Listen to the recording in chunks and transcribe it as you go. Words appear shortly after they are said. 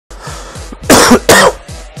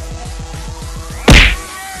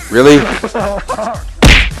Really?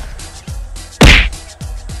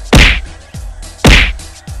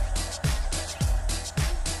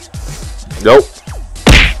 Nope.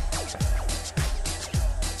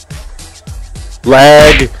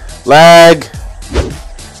 Lag.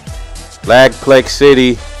 Lagplex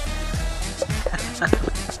City.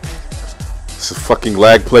 It's a fucking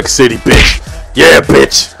Lagplex City, bitch. Yeah,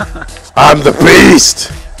 bitch. I'm the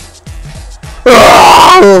beast.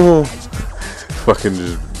 Oh! Fucking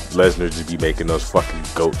Lesnar just be making those fucking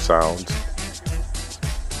goat sounds.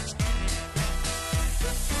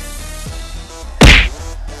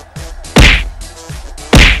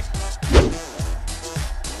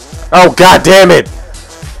 Oh, god damn it!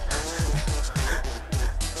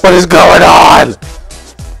 What is going on?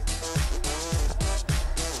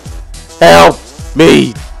 Help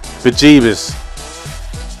me, bejeebus.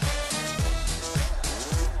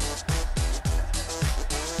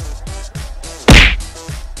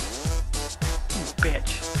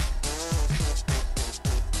 Bitch.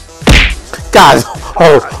 God!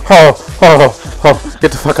 Oh!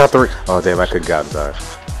 Get the fuck out the ring! Oh damn! I couldn't get him. Sorry.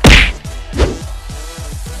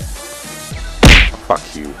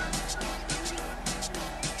 Fuck you.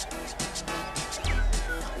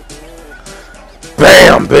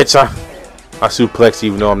 Bam, bitch! I suplex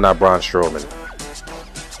even though I'm not Braun Strowman.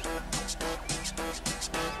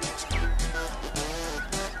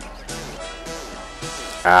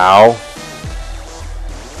 Ow.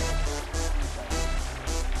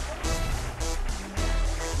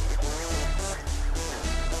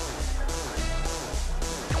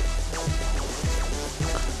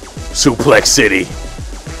 Suplex City.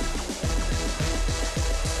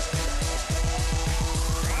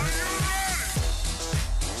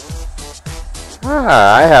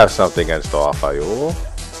 Ah, I have something against off you.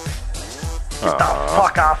 Get the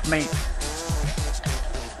fuck off me.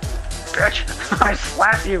 Bitch, I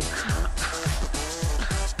slap you.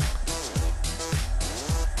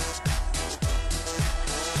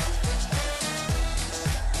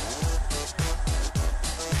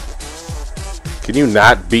 Can you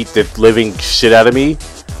not beat the living shit out of me?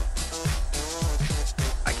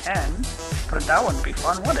 I can, but that wouldn't be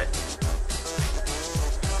fun, would it?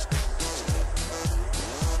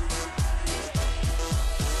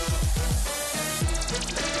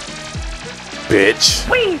 Bitch.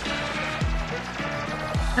 Whee!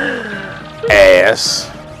 Ass.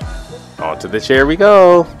 Onto the chair we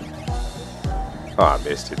go. Oh, I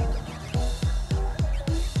missed it.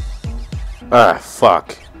 Ah,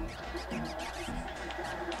 fuck.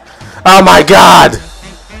 Oh my god!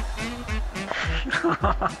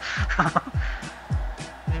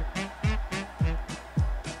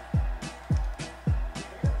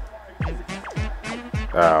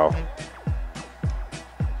 Ow.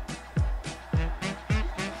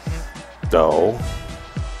 No.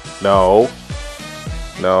 No.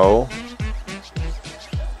 No.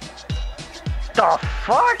 The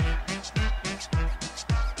fuck?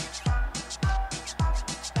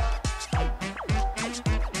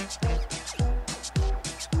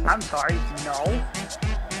 I'm sorry, no.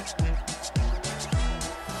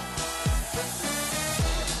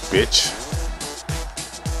 Bitch.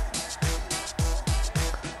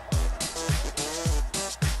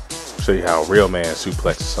 Show you how a real man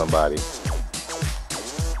suplexes somebody.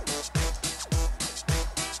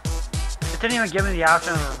 It didn't even give me the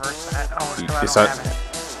option to reverse that. Oh, because It's I don't have it.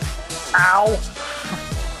 Ow!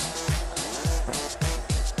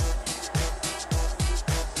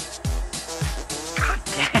 God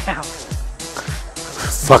damn!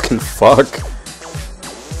 Fucking fuck.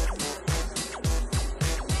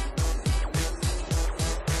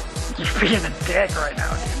 You're being a dick right now,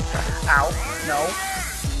 dude. Ow. No.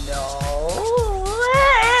 No.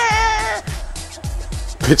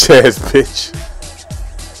 Bitch ass bitch.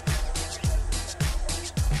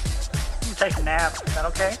 Take a nap. Is that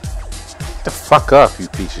okay? Get the fuck up, you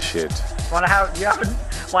piece of shit. Wanna have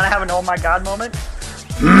an oh my god moment?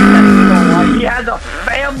 He has a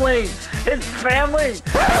family! His family!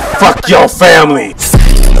 Fuck your family!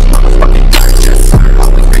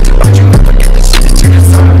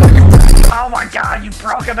 Oh my god, you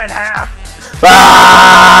broke him in half!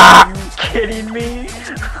 Ah! Are you kidding me?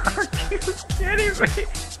 Are you kidding me?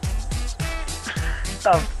 Get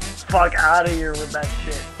the fuck out of here with that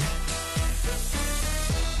shit.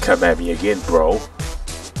 Come at me again, bro.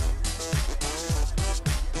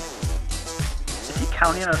 Is he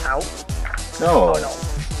counting us out? No. Oh no.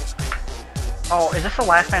 Oh, is this the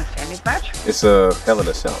last man standing match? It's a Hell in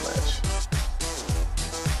a Cell match.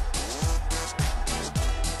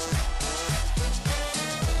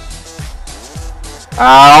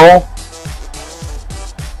 Ow!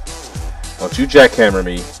 Don't you jackhammer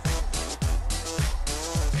me.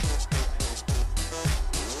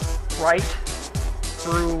 right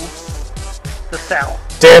through the cell.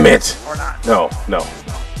 Damn it! Or not. No, no.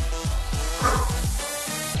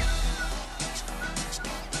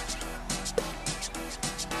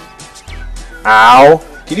 Ow!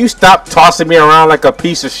 Can you stop tossing me around like a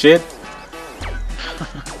piece of shit?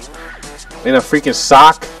 In a freaking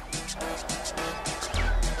sock?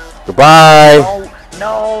 Goodbye!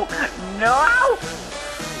 No, no, no!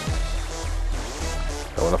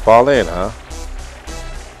 Don't wanna fall in, huh?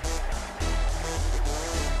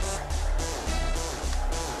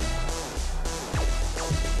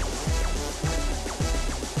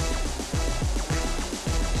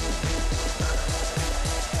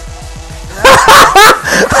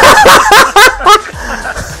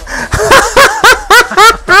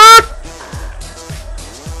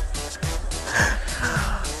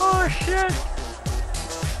 Oh shit!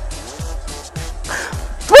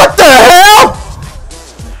 What the hell?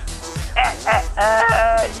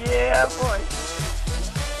 Yeah, boy.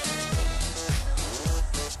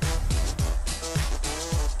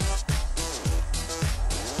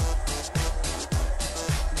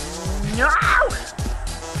 No!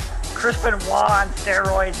 Crispin Juan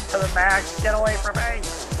steroids to the max. Get away from me.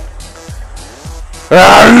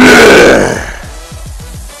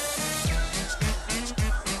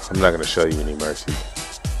 I'm not gonna show you any mercy.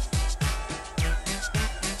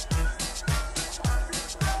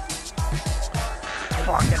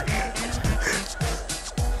 Fucking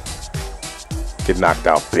Get knocked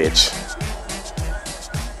out, bitch.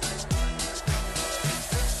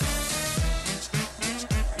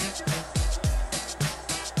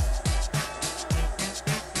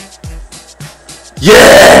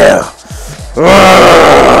 Yeah!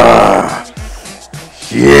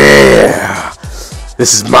 Yeah!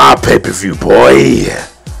 This is my pay-per-view, boy!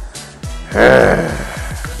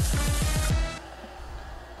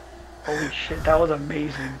 holy shit, that was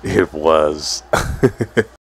amazing. It was.